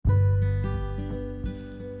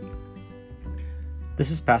This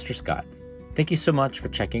is Pastor Scott. Thank you so much for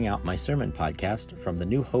checking out my sermon podcast from the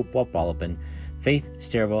New Hope Wapwalopen, Faith,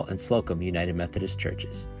 Sterville, and Slocum United Methodist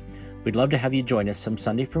Churches. We'd love to have you join us some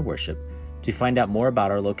Sunday for worship. To find out more about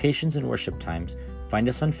our locations and worship times, find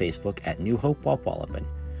us on Facebook at New Hope Wapwalopen.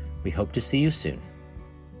 We hope to see you soon.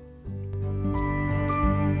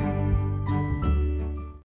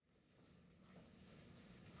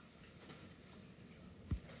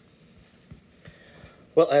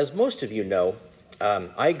 Well, as most of you know,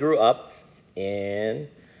 I grew up in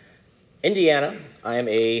Indiana. I am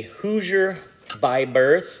a Hoosier by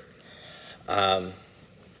birth.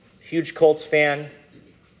 Huge Colts fan.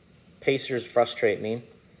 Pacers frustrate me,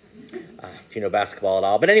 if you know basketball at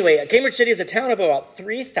all. But anyway, Cambridge City is a town of about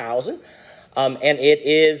 3,000, and it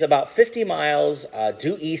is about 50 miles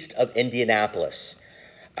due east of Indianapolis.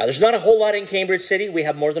 There's not a whole lot in Cambridge City. We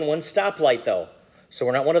have more than one stoplight, though, so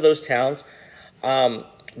we're not one of those towns.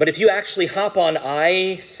 But if you actually hop on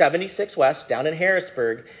I-76 West down in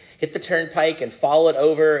Harrisburg, hit the turnpike and follow it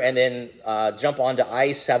over, and then jump onto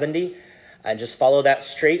I-70 and just follow that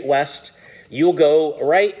straight west, you'll go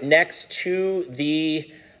right next to the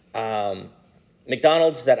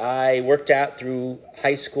McDonald's that I worked at through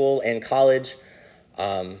high school and college.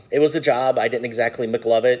 It was a job. I didn't exactly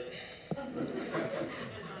McLove it.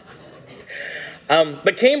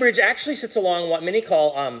 But Cambridge actually sits along what many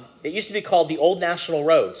call, it used to be called the Old National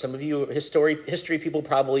Road. Some of you history people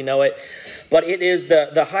probably know it. But it is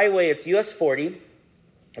the highway, it's US 40.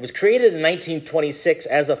 It was created in 1926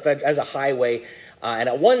 as a highway. And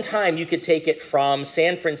at one time, you could take it from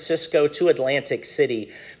San Francisco to Atlantic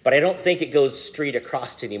City. But I don't think it goes straight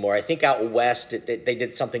across anymore. I think out west, they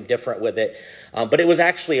did something different with it. But it was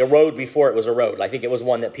actually a road before it was a road. I think it was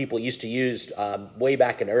one that people used to use way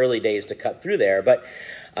back in early days to cut through there. But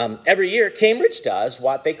every year, Cambridge does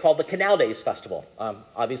what they call the Canal Days Festival.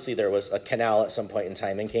 Obviously, there was a canal at some point in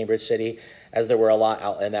time in Cambridge City, as there were a lot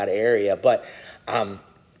out in that area. But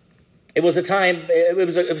it was a time, it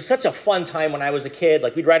was such a fun time when I was a kid.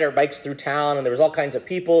 Like, we'd ride our bikes through town, and there was all kinds of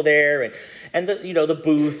people there, and the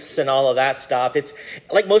booths and all of that stuff. It's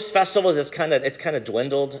like most festivals, it's kind of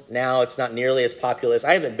dwindled now. It's not nearly as popular.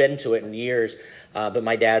 I haven't been to it in years, but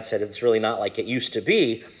my dad said it's really not like it used to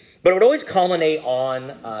be. But it would always culminate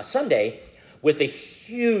on Sunday with a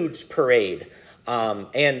huge parade.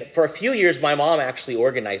 And for a few years, my mom actually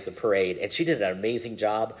organized the parade, and she did an amazing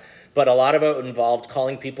job. But a lot of it involved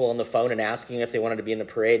calling people on the phone and asking if they wanted to be in the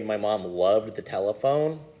parade. And my mom loved the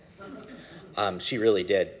telephone. She really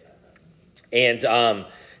did. And so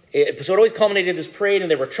it always culminated in this parade, and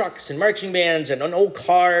there were trucks and marching bands and old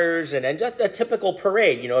cars and just a typical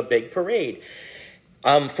parade, a big parade.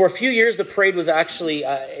 For a few years, the parade was actually,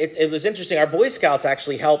 it was interesting. Our Boy Scouts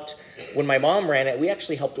actually helped, when my mom ran it, we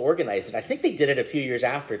actually helped organize it. I think they did it a few years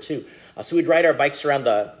after, too. So we'd ride our bikes around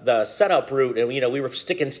the setup route, and, we were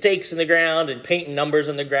sticking stakes in the ground and painting numbers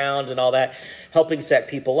in the ground and all that, helping set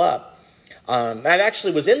people up. I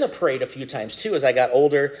actually was in the parade a few times, too, as I got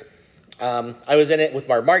older. I was in it with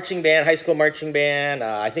our marching band, high school marching band.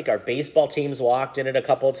 I think our baseball teams walked in it a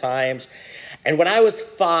couple of times. And when I was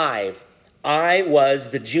 5, I was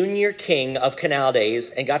the junior king of Canal Days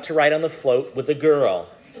and got to ride on the float with a girl.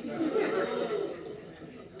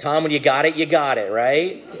 Tom, when you got it,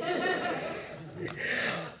 right?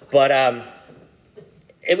 But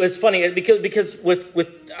it was funny because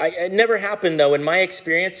it never happened, though, in my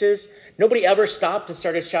experiences. Nobody ever stopped and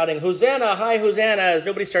started shouting, "Hosanna, hi, Hosanna," as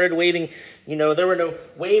nobody started waving. There were no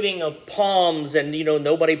waving of palms, and,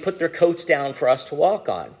 nobody put their coats down for us to walk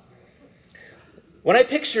on.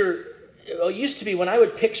 It used to be when I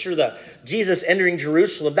would picture the Jesus entering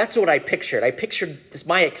Jerusalem, that's what I pictured. I pictured this,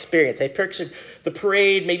 my experience. I pictured the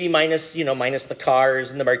parade, maybe minus the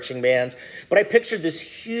cars and the marching bands. But I pictured this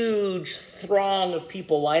huge throng of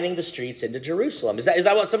people lining the streets into Jerusalem. Is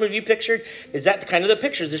that what some of you pictured? Is that kind of the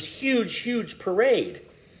picture? This huge, huge parade.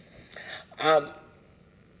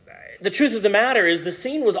 The truth of the matter is the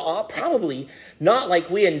scene was probably not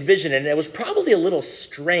like we envisioned it, and it was probably a little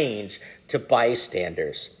strange to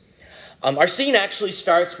bystanders. Our scene actually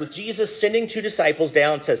starts with Jesus sending 2 disciples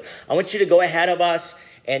down and says, "I want you to go ahead of us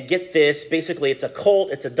and get this." Basically, it's a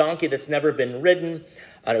colt. It's a donkey that's never been ridden.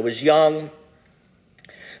 It was young.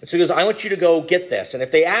 And so he goes, "I want you to go get this. And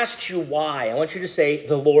if they ask you why, I want you to say,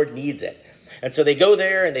 'The Lord needs it.'" And so they go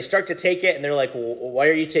there and they start to take it. And they're like, "Well, why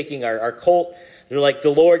are you taking our colt?" They're like,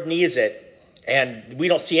 "The Lord needs it." And we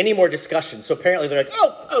don't see any more discussion. So apparently they're like,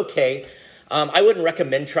 "Oh, okay. I wouldn't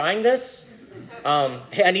recommend trying this.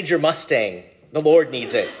 Hey, I need your Mustang. The Lord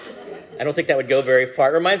needs it." I don't think that would go very far.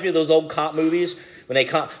 It reminds me of those old cop movies when they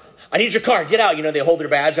I need your car. Get out. They hold their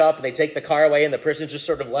badge up and they take the car away, and the person's just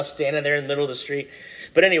sort of left standing there in the middle of the street.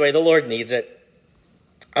 But anyway, the Lord needs it.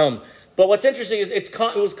 But what's interesting is it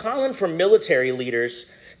was common for military leaders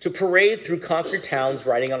to parade through conquered towns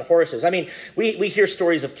riding on horses. I mean, we hear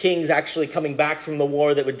stories of kings actually coming back from the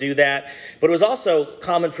war that would do that, but it was also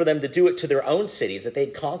common for them to do it to their own cities that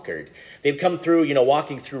they'd conquered. They'd come through,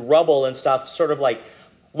 walking through rubble and stuff, sort of like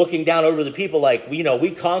looking down over the people like,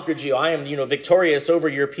 we conquered you. I am, victorious over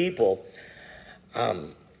your people.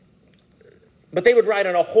 But they would ride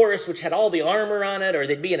on a horse which had all the armor on it, or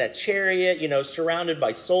they'd be in a chariot, surrounded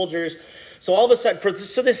by soldiers. So all of a sudden,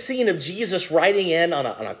 so this scene of Jesus riding in on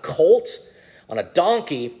a colt, on a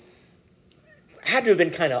donkey, had to have been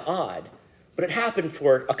kind of odd. But it happened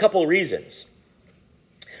for a couple of reasons.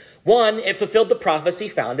 One, it fulfilled the prophecy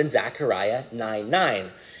found in Zechariah 9:9.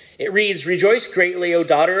 It reads, "Rejoice greatly, O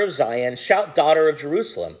daughter of Zion, shout, daughter of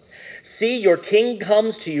Jerusalem. See, your king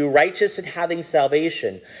comes to you, righteous and having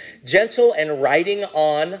salvation, gentle and riding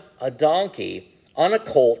on a donkey, on a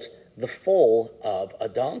colt, the foal of a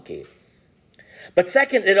donkey." But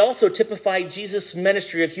second, it also typified Jesus'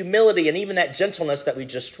 ministry of humility and even that gentleness that we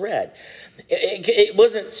just read. It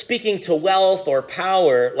wasn't speaking to wealth or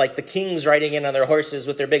power like the kings riding in on their horses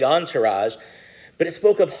with their big entourage, but it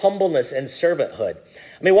spoke of humbleness and servanthood.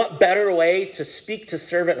 I mean, what better way to speak to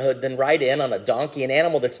servanthood than ride in on a donkey, an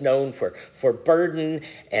animal that's known for burden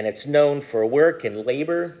and it's known for work and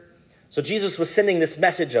labor? So Jesus was sending this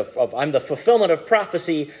message of I'm the fulfillment of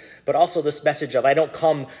prophecy, but also this message of I don't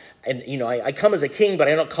come and, I come as a king, but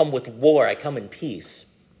I don't come with war. I come in peace.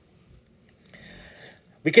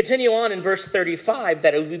 We continue on in verse 35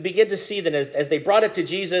 that we begin to see that as they brought it to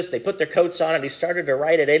Jesus, they put their coats on and he started to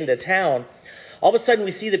ride it into town. All of a sudden,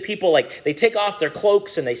 we see the people, they take off their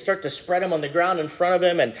cloaks and they start to spread them on the ground in front of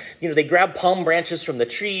him. And, they grab palm branches from the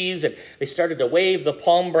trees and they started to wave the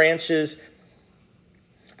palm branches.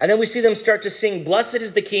 And then we see them start to sing, "Blessed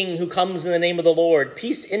is the King who comes in the name of the Lord,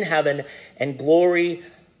 peace in heaven and glory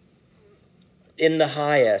in the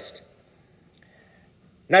highest."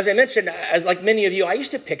 And as I mentioned, as like many of you, I used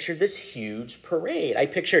to picture this huge parade. I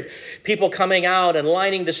pictured people coming out and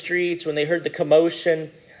lining the streets when they heard the commotion.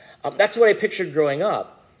 That's what I pictured growing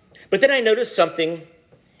up. But then I noticed something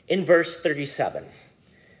in verse 37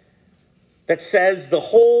 that says the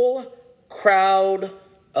whole crowd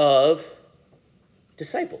of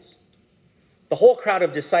disciples. The whole crowd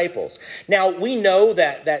of disciples. Now, we know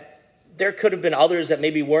that there could have been others that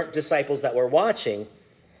maybe weren't disciples that were watching.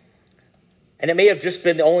 And it may have just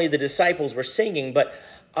been only the disciples were singing, but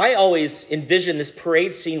I always envision this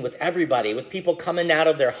parade scene with everybody, with people coming out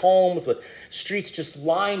of their homes, with streets just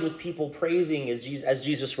lined with people praising as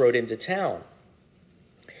Jesus rode into town.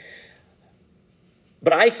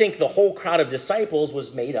 But I think the whole crowd of disciples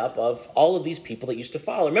was made up of all of these people that used to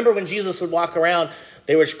follow. Remember when Jesus would walk around,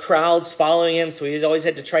 there was crowds following him, so he always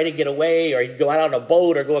had to try to get away, or he'd go out on a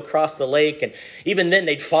boat or go across the lake. And even then,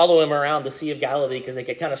 they'd follow him around the Sea of Galilee because they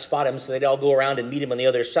could kind of spot him, so they'd all go around and meet him on the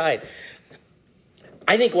other side.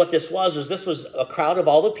 I think what this was a crowd of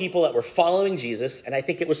all the people that were following Jesus, and I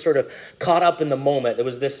think it was sort of caught up in the moment. It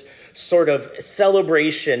was this sort of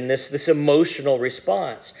celebration, this emotional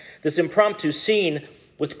response, this impromptu scene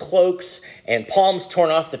with cloaks and palms torn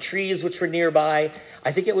off the trees which were nearby.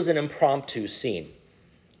 I think it was an impromptu scene.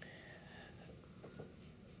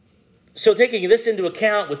 So taking this into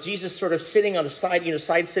account, with Jesus sort of sitting on the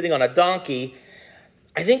side, sitting on a donkey,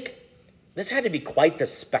 I think this had to be quite the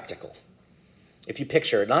spectacle. If you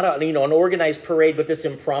picture it, not an organized parade, but this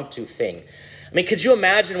impromptu thing. I mean, could you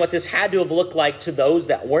imagine what this had to have looked like to those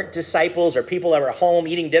that weren't disciples or people that were at home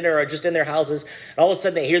eating dinner or just in their houses, and all of a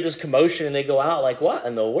sudden they hear this commotion and they go out like, what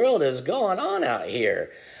in the world is going on out here?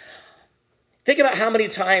 Think about how many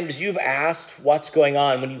times you've asked what's going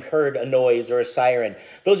on when you've heard a noise or a siren.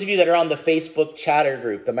 Those of you that are on the Facebook chatter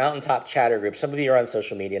group, the Mountaintop chatter group, some of you are on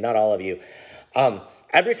social media, not all of you.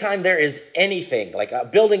 Every time there is anything,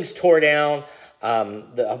 like buildings tore down,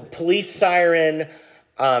 the police siren,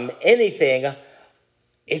 anything,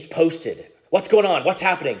 it's posted. What's going on? What's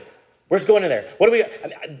happening? Where's going in there? What do we?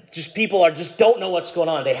 Just people just don't know what's going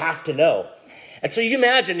on. They have to know. And so you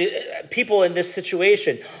imagine people in this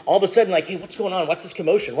situation, all of a sudden like, hey, what's going on? What's this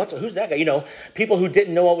commotion? Who's that guy? People who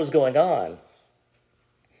didn't know what was going on.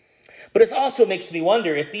 But it also makes me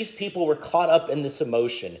wonder if these people were caught up in this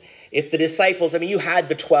emotion. If the disciples, you had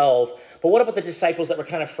the 12, but what about the disciples that were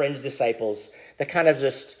kind of fringe disciples that kind of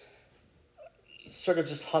just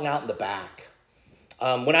hung out in the back?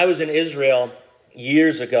 When I was in Israel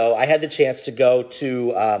years ago, I had the chance to go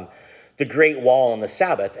to the Great Wall on the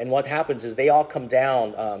Sabbath. And what happens is they all come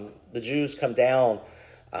down, the Jews come down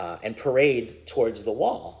and parade towards the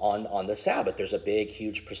wall on the Sabbath. There's a big,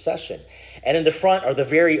 huge procession. And in the front are the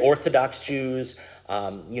very Orthodox Jews.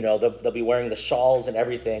 They'll be wearing the shawls and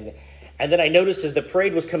everything. And then I noticed as the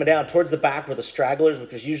parade was coming down, towards the back were the stragglers,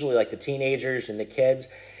 which was usually like the teenagers and the kids.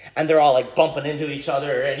 And they're all like bumping into each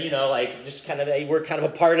other and, just kind of, hey, we're kind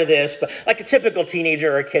of a part of this. But like a typical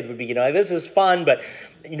teenager or a kid would be, this is fun, but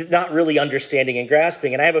not really understanding and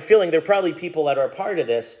grasping. And I have a feeling there are probably people that are a part of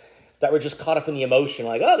this that were just caught up in the emotion,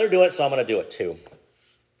 like, oh, they're doing it, so I'm going to do it too.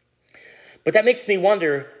 But that makes me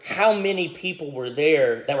wonder how many people were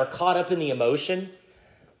there that were caught up in the emotion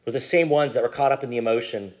were the same ones that were caught up in the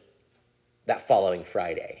emotion that following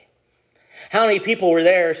Friday. How many people were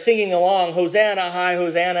there singing along, Hosanna, high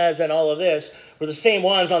Hosannas, and all of this, were the same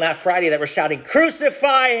ones on that Friday that were shouting,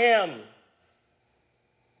 crucify him.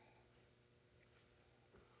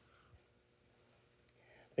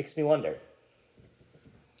 Makes me wonder.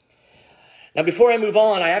 Now, before I move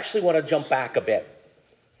on, I actually want to jump back a bit.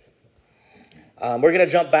 We're going to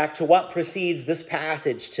jump back to what precedes this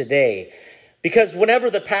passage today. Because whenever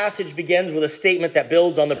the passage begins with a statement that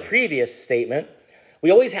builds on the previous statement,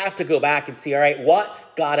 we always have to go back and see, all right,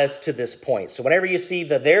 what got us to this point? So whenever you see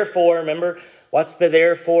the therefore, remember, what's the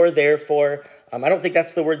therefore? I don't think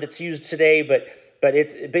that's the word that's used today, but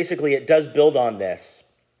it's basically it does build on this.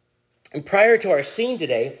 And prior to our scene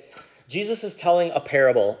today, Jesus is telling a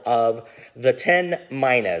parable of the 10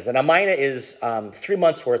 minas. And a mina is 3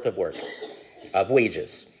 months' worth of work, of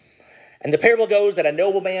wages. And the parable goes that a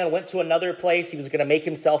nobleman went to another place. He was going to make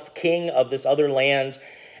himself king of this other land.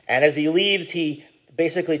 And as he leaves, he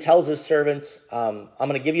basically tells his servants, I'm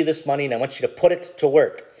going to give you this money and I want you to put it to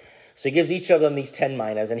work. So he gives each of them these 10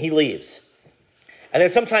 minas and he leaves. And then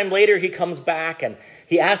sometime later he comes back and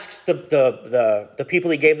he asks the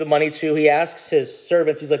people he gave the money to, he asks his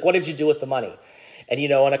servants, he's like, what did you do with the money? And,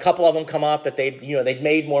 and a couple of them come up that they'd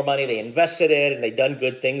made more money, they invested it, and they'd done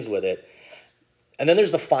good things with it. And then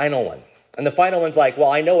there's the final one. And the final one's like, well,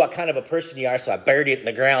 I know what kind of a person you are, so I buried it in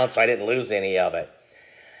the ground so I didn't lose any of it.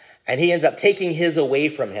 And he ends up taking his away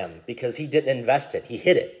from him because he didn't invest it. He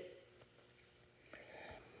hid it.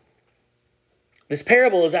 This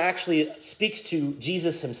parable actually speaks to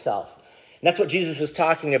Jesus himself. And that's what Jesus is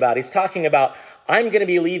talking about. He's talking about, I'm going to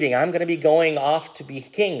be leaving. I'm going to be going off to be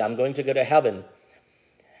king. I'm going to go to heaven.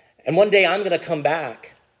 And one day I'm going to come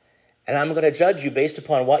back and I'm going to judge you based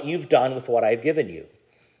upon what you've done with what I've given you.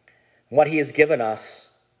 What he has given us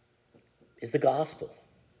is the gospel,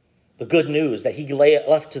 the good news that he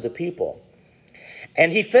left to the people.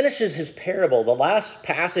 And he finishes his parable. The last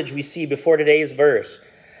passage we see before today's verse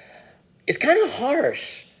is kind of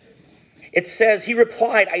harsh. It says, he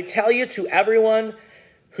replied, I tell you, to everyone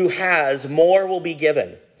who has, more will be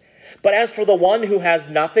given. But as for the one who has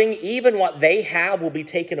nothing, even what they have will be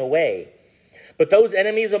taken away. But those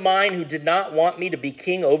enemies of mine who did not want me to be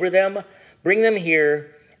king over them, bring them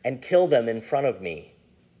here and kill them in front of me.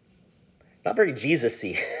 Not very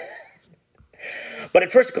Jesus-y. But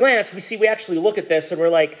at first glance, we actually look at this and we're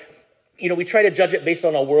like, we try to judge it based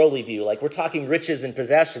on a worldly view. Like we're talking riches and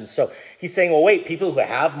possessions. So he's saying, well, wait, people who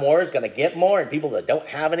have more is going to get more, and people that don't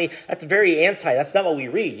have any, that's very anti. That's not what we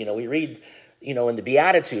read. We read, in the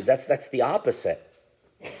Beatitudes, that's the opposite.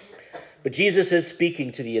 But Jesus is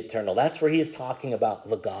speaking to the eternal. That's where he is talking about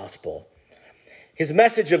the gospel. His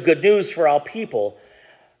message of good news for all people.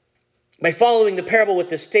 By following the parable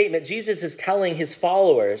with this statement, Jesus is telling his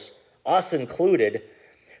followers, us included,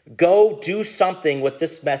 go do something with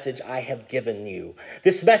this message I have given you.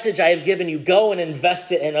 This message I have given you, go and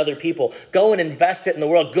invest it in other people. Go and invest it in the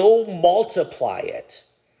world. Go multiply it.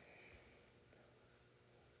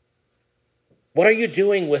 What are you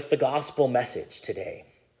doing with the gospel message today?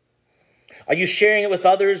 Are you sharing it with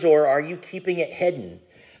others, or are you keeping it hidden?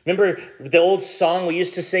 Remember the old song we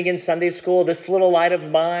used to sing in Sunday school, this little light of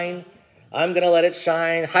mine, I'm going to let it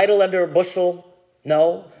shine. Hide it under a bushel?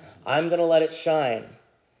 No, I'm going to let it shine.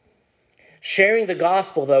 Sharing the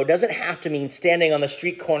gospel, though, doesn't have to mean standing on the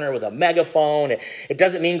street corner with a megaphone. It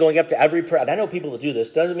doesn't mean going up to every person. I know people that do this.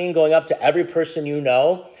 It doesn't mean going up to every person you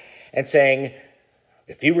know and saying,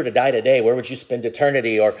 if you were to die today, where would you spend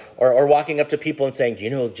eternity? Or walking up to people and saying, do you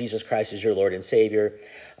know Jesus Christ is your Lord and Savior?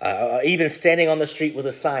 Even standing on the street with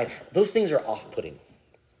a sign. Those things are off-putting.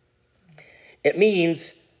 It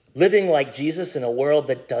means living like Jesus in a world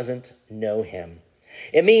that doesn't know him.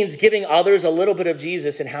 It means giving others a little bit of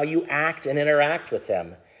Jesus in how you act and interact with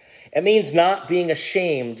them. It means not being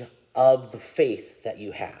ashamed of the faith that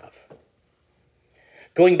you have.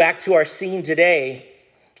 Going back to our scene today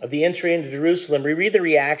of the entry into Jerusalem, we read the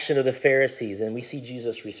reaction of the Pharisees and we see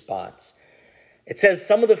Jesus' response. It says,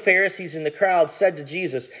 some of the Pharisees in the crowd said to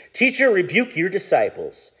Jesus, "Teacher, rebuke your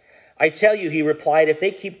disciples." "I tell you," he replied, "if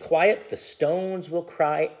they keep quiet, the stones will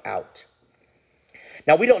cry out."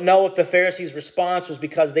 Now, we don't know if the Pharisees' response was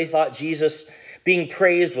because they thought Jesus being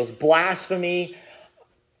praised was blasphemy.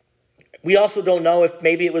 We also don't know if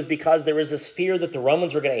maybe it was because there was this fear that the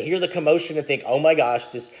Romans were going to hear the commotion and think, oh my gosh,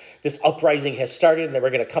 this uprising has started, and they were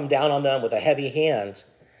going to come down on them with a heavy hand.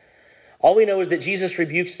 All we know is that Jesus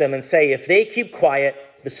rebukes them and say, if they keep quiet,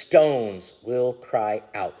 the stones will cry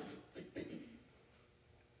out.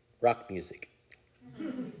 Rock music.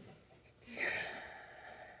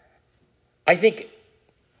 I think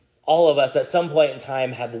all of us at some point in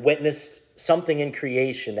time have witnessed something in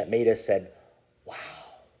creation that made us said, wow.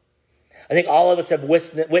 I think all of us have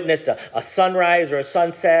witnessed a sunrise or a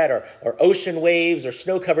sunset or ocean waves or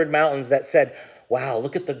snow-covered mountains that said, wow,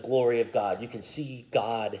 look at the glory of God. You can see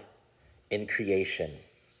God in creation.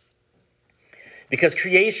 Because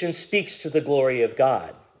creation speaks to the glory of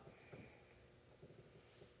God.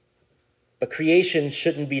 But creation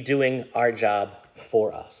shouldn't be doing our job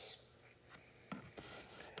for us.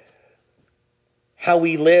 How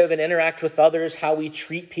we live and interact with others, how we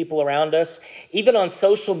treat people around us, even on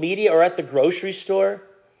social media or at the grocery store,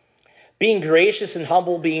 being gracious and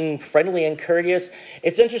humble, being friendly and courteous.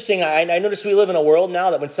 It's interesting, I notice we live in a world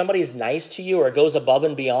now that when somebody is nice to you or goes above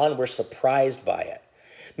and beyond, we're surprised by it.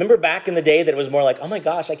 Remember back in the day that it was more like, oh my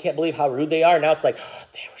gosh, I can't believe how rude they are. Now it's like, oh,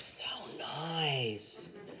 they were so nice.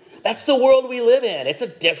 That's the world we live in. It's a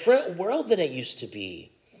different world than it used to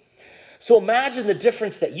be. So imagine the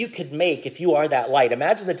difference that you could make if you are that light.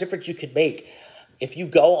 Imagine the difference you could make if you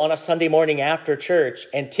go on a Sunday morning after church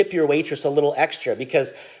and tip your waitress a little extra,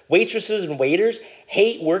 because waitresses and waiters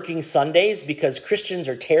hate working Sundays because Christians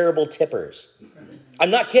are terrible tippers.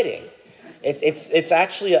 I'm not kidding. It's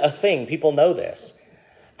actually a thing. People know this.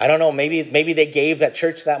 I don't know, maybe they gave at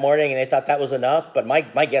church that morning and they thought that was enough, but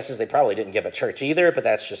my guess is they probably didn't give at church either, but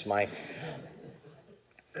that's just my...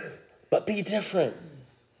 But be different.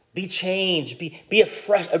 Be changed. Be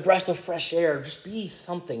a breath of fresh air. Just be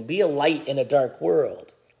something. Be a light in a dark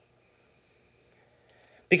world.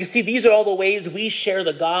 Because, see, these are all the ways we share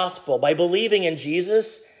the gospel, by believing in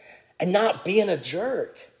Jesus and not being a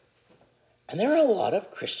jerk. And there are a lot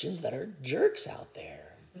of Christians that are jerks out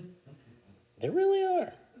there. There really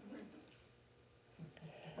are.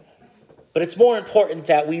 But it's more important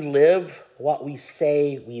that we live what we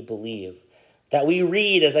say we believe. That we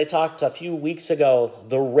read, as I talked a few weeks ago,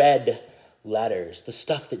 the red letters, the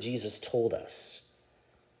stuff that Jesus told us.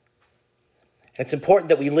 And it's important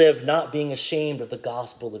that we live not being ashamed of the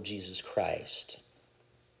gospel of Jesus Christ.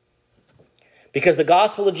 Because the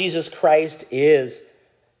gospel of Jesus Christ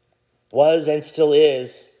was and still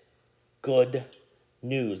is good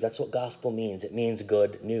news. That's what gospel means. It means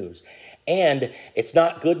good news. And it's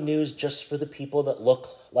not good news just for the people that look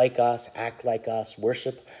like us, act like us,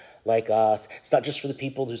 worship like us. It's not just for the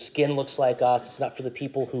people whose skin looks like us. It's not for the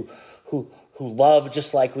people who love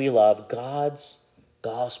just like we love. God's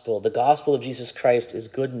gospel, the gospel of Jesus Christ, is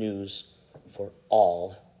good news for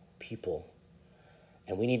all people.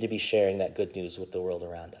 And we need to be sharing that good news with the world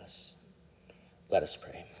around us. Let us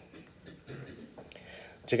pray.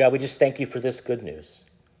 Dear God, we just thank you for this good news.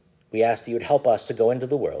 We ask that you would help us to go into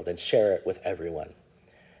the world and share it with everyone.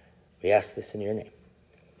 We ask this in your name.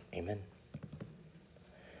 Amen.